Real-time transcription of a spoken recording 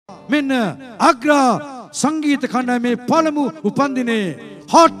මෙන්න අග්‍රා සංගීත කණ්ඩායමේ පළමු උපන්දිනේ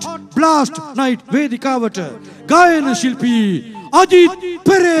Hot Blast Night වේදිකාවට ගායන ශිල්පී Ajith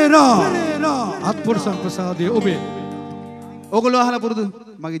perera අත්පොර සංප්‍රසාදයේ ඔබේ ඕගොල්ලෝ අහලා පුරුදු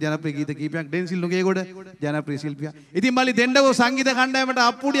මගේ ජනප්‍රිය ගීත කීපයක් ඩෙන්සිල් නුගේගොඩ ජනප්‍රිය ශිල්පියා. ඉතින් මල්ලි දෙන්නකෝ සංගීත කණ්ඩායමට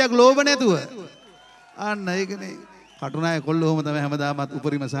අප්පුඩියක් ලෝභ නැතුව. අන්න ඒකනේ. කටුනායක කොල්ලෝ ඔහම තමයි හැමදාමත්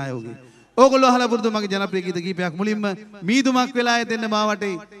උපරිම සහයෝගී. ඕගොල්ලෝ අහලා පුරුදු මගේ ජනප්‍රිය ගීත කීපයක් මුලින්ම මීදුමක් වෙලා දෙන්න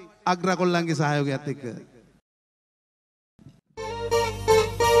මාවටේ අග්‍ර කොල්ලන්ගේ සහයෝගයත් එක්ක.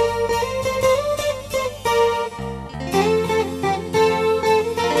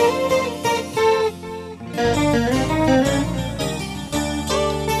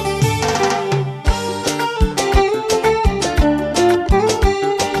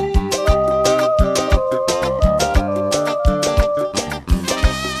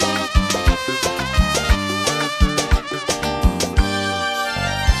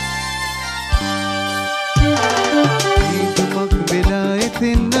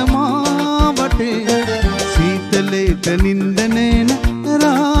 නින්දනේන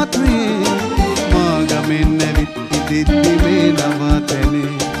රාත්‍රියේ මාගමෙන් ඇවිත් ඉදිද්දි මේ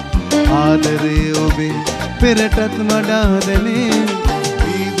නවතනේ ආදරේ ඔබේ පෙරටත් වඩාදනේ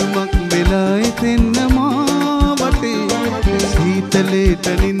වීදුමක් වෙලා එතෙන්න මා වටේ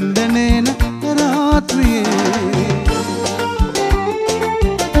සීතලේට නින්දනේන රාත්‍රියේ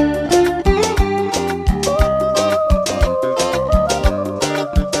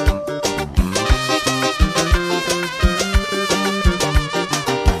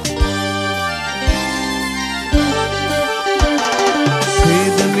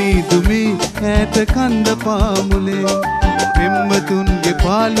ඇට කන්ද පාමුලේ පෙම්වතුන්ගේ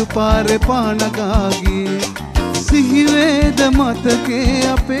පාලු පාරේ පානගාගේ සිහිවේද මතකේ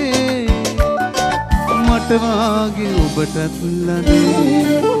අපේ මට වාගේ ඔබටත්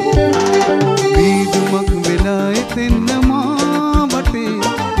ලනේ වීදුමක් වෙලා එතෙන්න මා වටේ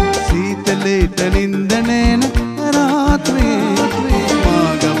සීතලේට නින්දනේන රාත්‍රියේ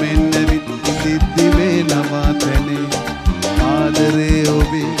මාගමෙන් ඇවිත් සිද්දි වේ නවතනේ ආදරේ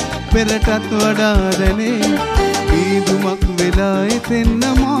ඔබේ පෙරටත් වඩාදනේ වීදුමක් වෙලා එතෙන්න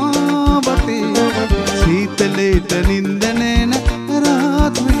මා වටේ සීතලේට නින්දනේන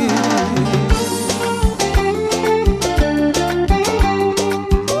රාත්‍රියේ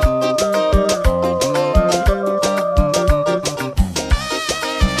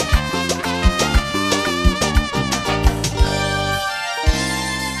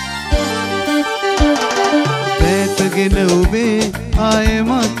පැතගෙන ඔබේ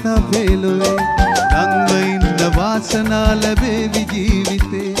ආයමත් අපේලොවේ ළංව ඉන්න වාසනා ලැබේවි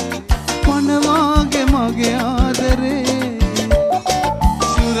ජීවිතේ පනවාගේ මගේ ආදරේ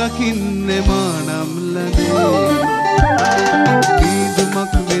සුරකින්නේ මානම් ලදේ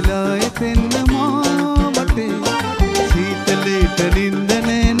වීදුමක් වෙලා එතෙන්න මා වටේ සීතලේට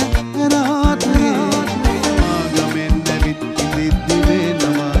නින්දනේන රාත්‍රියේ මාගමෙන් ඇවිත් ඉදිද්දි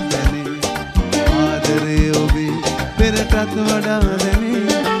වෙනවා තැනේ ආදරේ ඔබේ පෙරටත් වඩාදනේ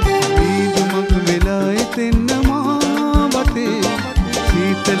වීදුමක් වෙලා එතෙන්න මා වටේ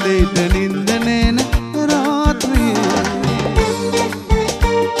සීතලේට නින්දනේන රාත්‍රියේ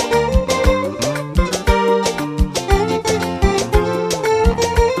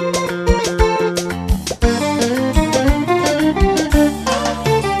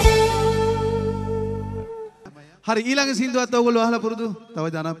හරි ඊළඟ සින්දුවත් ඔයගොල්ලෝ අහලා පුරුදු තව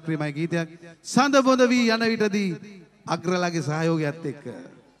ජනප්‍රියමයි ගීතයක් සඳ බොඳ වී යන විටදී අග්‍රලගේ සහයෝගයත් එක්ක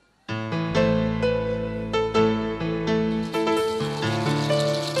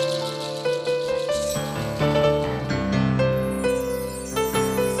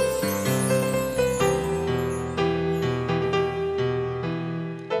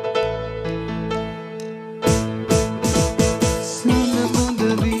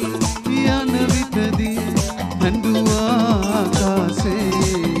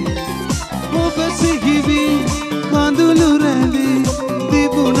ඔබ සිහිවි කඳුළු රැලි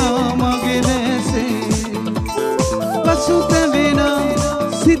දිව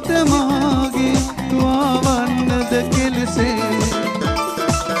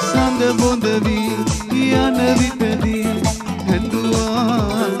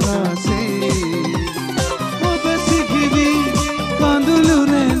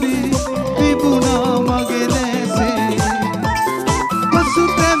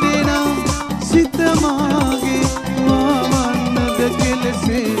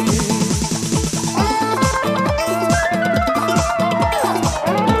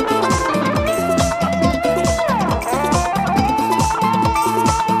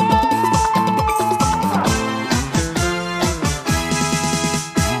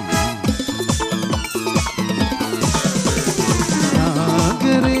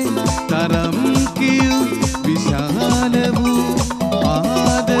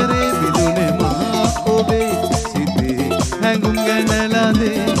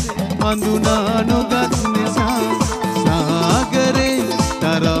නැලදේ හඳුනා නොගත් නිසා සාගරේ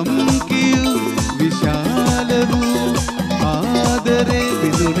තරම් කියු විශාල වූ ආදරේ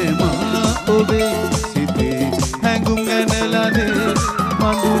විදුනේ මා ඔබේ සිතේ හැඟුම් නැලදේ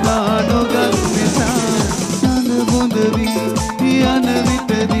හඳුනා නොගත් නිසා සඳ බොඳ වී යන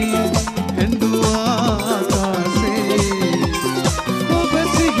විටදී හෙඬුවා ආකාසේ ඔබ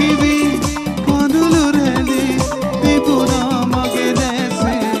සිහිවි කඳුළු රැඳී තිබුණා මගේ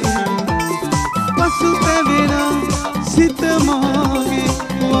දැසේ පසුතැවෙනා සිත මාගේ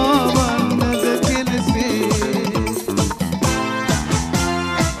වවන්නද කෙලෙසේ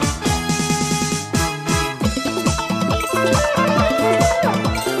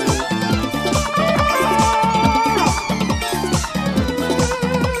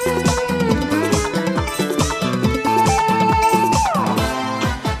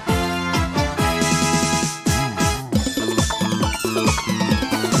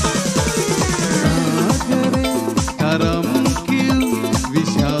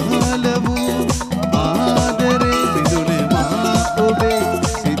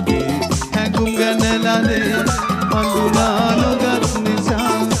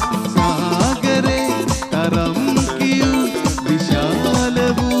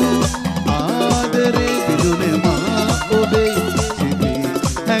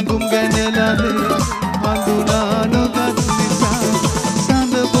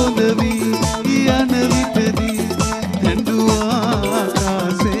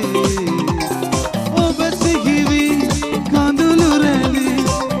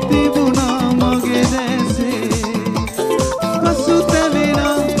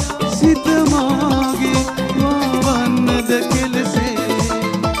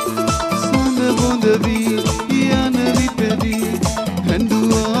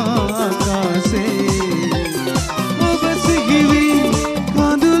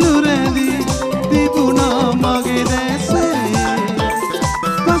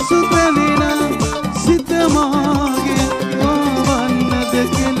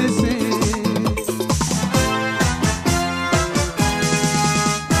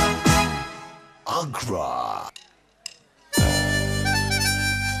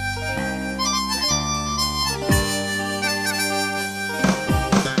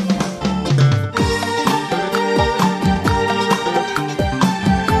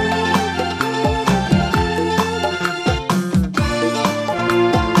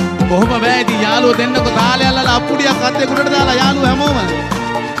කොහොම බෑදී යාළුවෝ දෙන්නකෝ තාලේ අල්ලලා අප්පුඩියක් අත් දෙක උඩට දාලා යාළුවෝ හැමෝම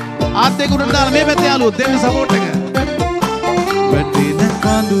අත් දෙක උඩට දාලා මේ පැත්තේ යාළුවෝ දෙන්න සපෝට් එක වැටෙන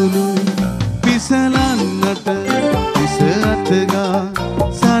කඳුළු පිසලන්නට පිස අතගා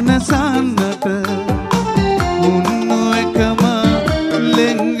සනසන්නට මුන්නු එකම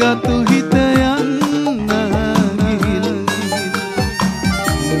ලෙන්ගතු හිත යන්න ගිහින්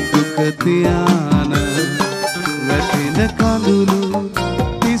දුක තියාන වැටෙන කඳුළු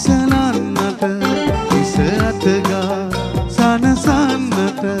පිසලන්නට පිස අතගා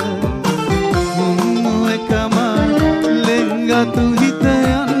සනසන්නට මුන්නු එකම ලෙන්ගතු හිත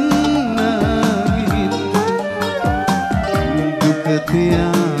යන්න ගිහින් දුක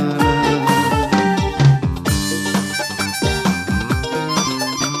තියාන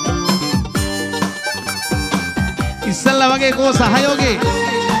ඉස්සල්ලා වගේ කෝ සහයෝගේ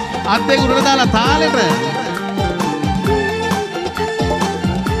අත් දෙක උඩට දාලා තාලෙට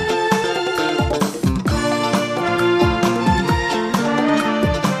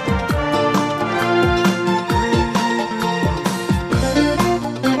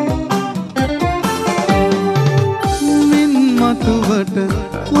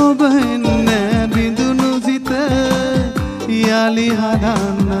ඔබ එන්න බිඳුණු සිත යලි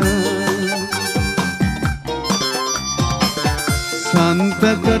හදන්න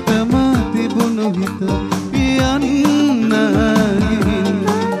සන්තකටම තිබුණු හිත යන්න ගිහින්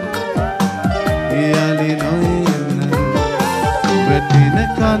යලි නොයන්න වැටෙන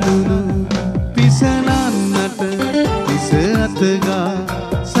කඳුළු පිසලන්නට පිස අතගා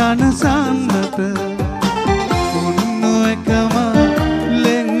සනසන්නට එකම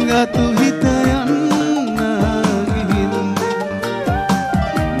ලෙන්ගතු හිත යන්න ගිහින්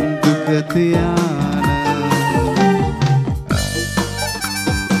දුක තියාන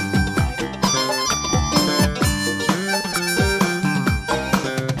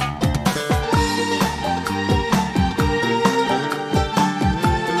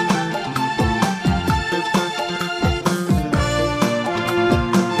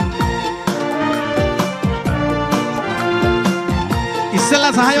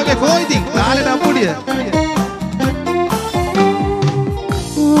ඉස්සලා සහයෝගේ කෝ ඉතින් තාලෙට අප්පුඩිය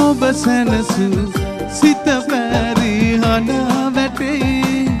ඔබ සැනසු සිත පැරි හඬ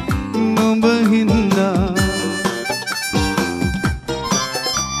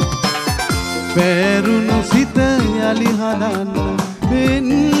හදන්න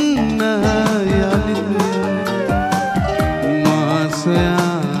වෙන්න යලිත්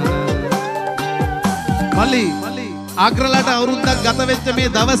මල්ලි අග්‍රලට අවුරුද්දක් ගත වෙච්ච මේ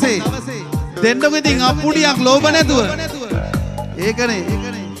දවසේ දෙන්නකො ඉතින් අප්පුඩියක් ලෝභ නැතුව ඒකනේ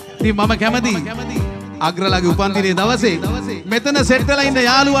ඉතින් මම කැමති අග්‍රලගේ උපන්දිනේ දවසේ මෙතන සෙට් වෙලා ඉන්න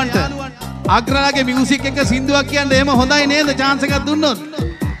යාළුවන්ට අග්‍රලගේ මියුසික් එක සින්දුවක් කියන්න එහෙම හොඳයි නේද chance එකක් දුන්නොත්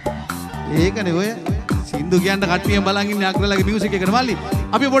ඒකනේ ඔය සින්දු කියන්න කට්ටියම බලන් ඉන්නේ අග්‍රලගේ මියුසික් එකට මල්ලි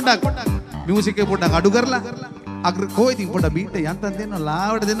අපි පොඩ්ඩක් මියුසික් එක පොඩ්ඩක් අඩු කරලා අග්‍ර කොයි ඉතින් පොඩ්ඩක් බීට් එක යන්තම් දෙන්න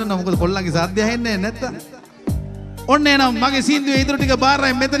ලාවට දෙන්න මොකද කොල්ලන්ගේ සද්ද ඇහෙන්නේ නැත්තම් ඔන්න එනම් මගේ සින්දුවේ ඉදිරි ටික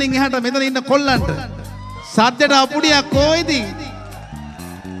බාරයි මෙතනින් එහාට මෙතන ඉන්න කොල්ලන්ට සද්දට අපුඩියක් කොයිද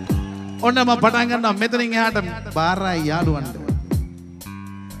ඔන්න මම පටන් ගන්නවා මෙතනින් එහාට බාරයි යාළුවන්ට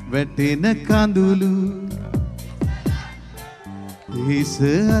වැටෙන කඳුළු හිස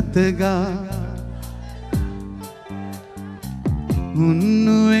අතගා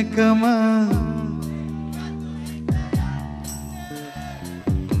උන්නු එකම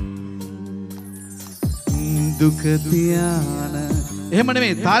දුක තියාන එහෙම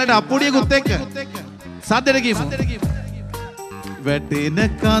නෙමෙයි තාලෙට අප්පුඩියකුත් එක්ක සද්දෙට කියමු වැටෙන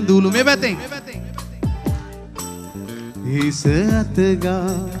කඳුළු මේ පැත්තෙන් හිස අතගා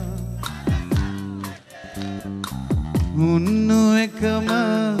උන්නු එකම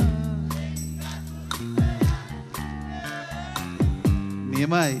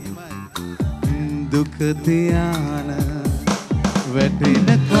නියමයි දුක තියාන වැටෙන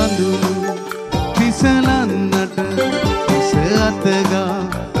කඳුළු පිසලන්නට හිස අතගා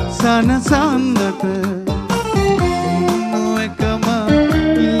සනසන්නට උන්නු එකම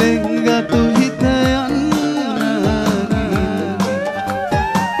ලෙන්ගතු හිත යන්න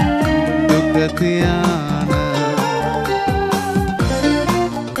දුක තියාන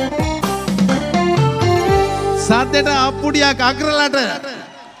සද්දෙට අප්පුඩියක් අග්‍රලට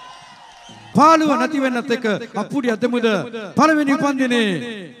පාළුව නැති වෙන්නත් එක අප්පුඩිය දෙමුද පළවෙනි උපන්දිනේ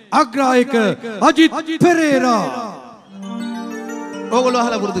අග්‍රායක අජිත් පෙරේරා ඕගොල්ලෝ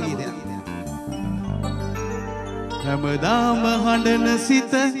අහලා පුරුදු ගීතයක් හැමදාම හඬන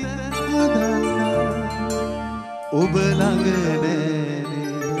සිත හදන්න ඔබ ළඟ නෑනේ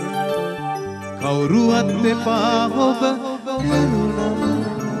කවුරුවත් එපා ඔබ හැරුණම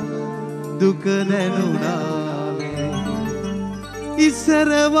දුක දැනුණාවේ ඉස්සර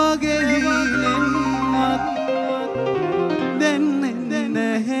වගේ හිලෙන්නත් දැනෙන්නේ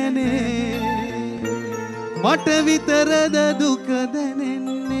නැහැනේ මට විතරද දුක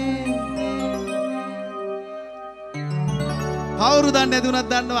දැනෙන්නේ කවුරු දන්නේ නැති උනත්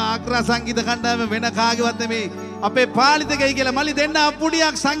දන්නවා ආග්‍රා සංගීත කණ්ඩායම වෙන කාගේවත් නෙමෙයි අපේ පාලිතකයි කියලා මල්ලි දෙන්න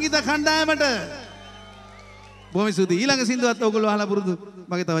අප්පුඩියක් සංගීත කණ්ඩායමට බොහොම ස්තුතියි ඊළඟ සින්දුවත් ඔයගොල්ලෝ අහලා පුරුදු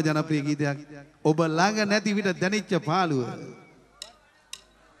මගේ තව ජනප්‍රිය ගීතයක් ඔබ ළඟ නැති විට දැනිච්ච පාළුව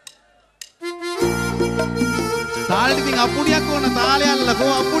තාලෙට ඉතින් අප්පුඩියක් ඕන තාලේ අල්ලලා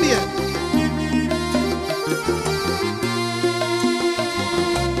කෝ අප්පුඩිය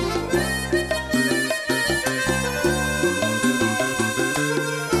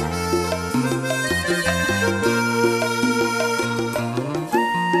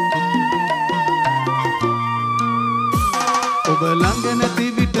ඔබ ළඟ නැති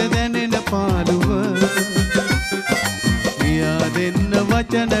විට දැනෙන පාළුව කියා දෙන්න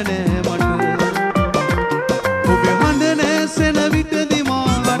වචන නෑ මට ඔබේ හඬ නැසෙන විටදි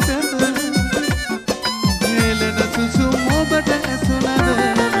මාට හෙලන සුසුම් ඔබට ඇසුනද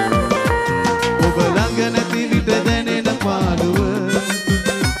ඔබ ළඟ නැති විට දැනෙන පාළුව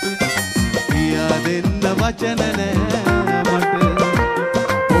කියා දෙන්න වචන නෑ මට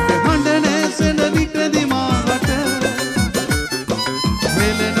ඔබේ හඬ නැසෙන විටදි මාට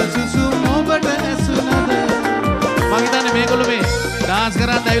මේගොල්ලෝ මේ ඩාන්ස්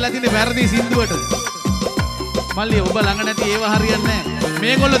කරන්න ඇවිල්ලා තින්නේ වැරදි සින්දුවට. මල්ලි ඔබ ළඟ නැති ඒව හරියන්නේ නැහැ.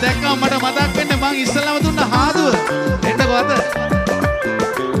 මේගොල්ලෝ දැක්කම මට මතක් වෙන්නේ මං ඉස්සල්ලාම දුන්න හාදුව. එන්නකෝ අත.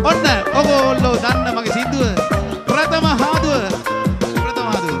 ඔන්න ඔගොල්ලෝ දන්න මගේ සින්දුව. ප්‍රථම හාදුව. ප්‍රථම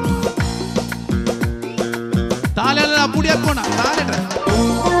හාදුව. තාලෙල අපුඩියක් ඕන. තාලෙට.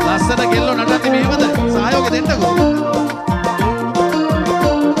 ලස්සන කෙල්ලෝ නටන්නේ මේවද? සහයෝගය දෙන්නකෝ.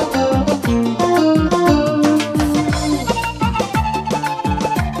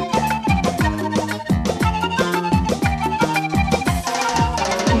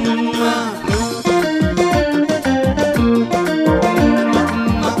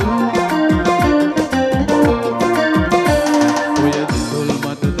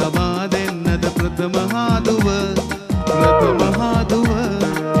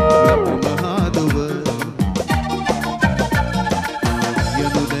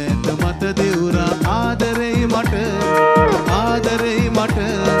 ආදරේ මට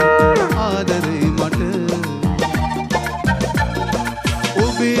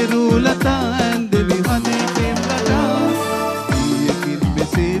ඔබේ රූලතා ඇන්දෙවි හදේ පෙම්රටා ඊයකින්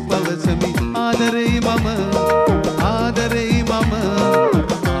මෙසේ පවසමි ආදරෙයි මම ආදරෙයි මම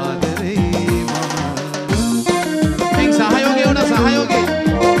ආදරෙයි මම එක් සහයෝගය වුණා සහයෝගය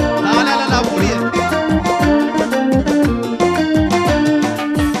තාලාලා අප්පුඩිය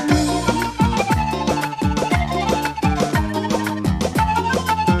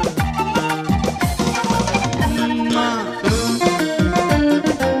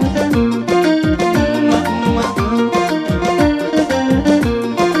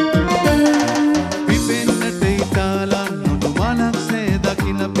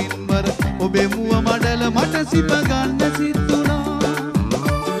සිප ගන්න සිතුනා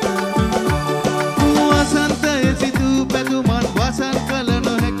වසන්තය සිතු පැතුමන් වසන් කළ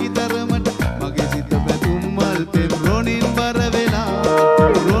නොහැකි තරමට මගේ සිත පැතුම් මල් පෙම් රොණින් බර වෙලා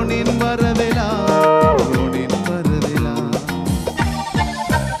රොණින් බර වෙලා රොණින් බර වෙලා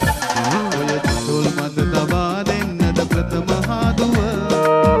ඔය තොල් මත තබා දෙන්නද ප්‍රථම හාදුව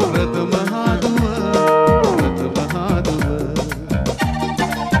ප්‍රථම හාදුව ප්‍රථම හාදුව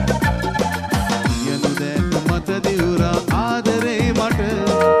ආදරේ මට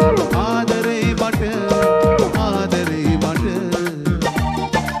ආදරේ මට ආදරේ මට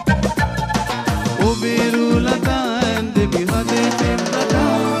ඔබේ රූලතා ඇන්දෙමි හදේ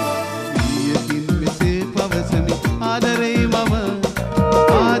පෙම්රටා ඊයකින් මෙසේ පවසමි ආදරේ මම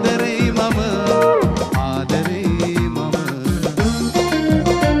ආදරේ මම ආදරේ මම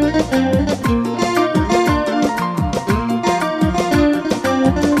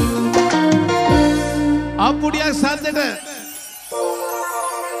අප්පුඩියක් සද්දට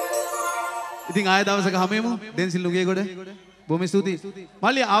ඉතින් ආය දවසක හැමෙමු ඩෙන්සිල් නුගේ ගොඩ බොහොම ස්තුතියි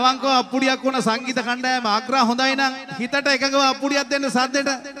මල්ලි අවංකව අප්පුඩියක් වුණ සංගීත කණ්ඩායම ආග්‍රහ හොඳයි නම් හිතට එකගව අප්පුඩියක් දෙන්න සද්දට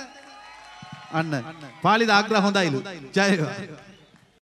අන්න පාලිද ආග්‍රහ හොඳයිලු ජය වේවා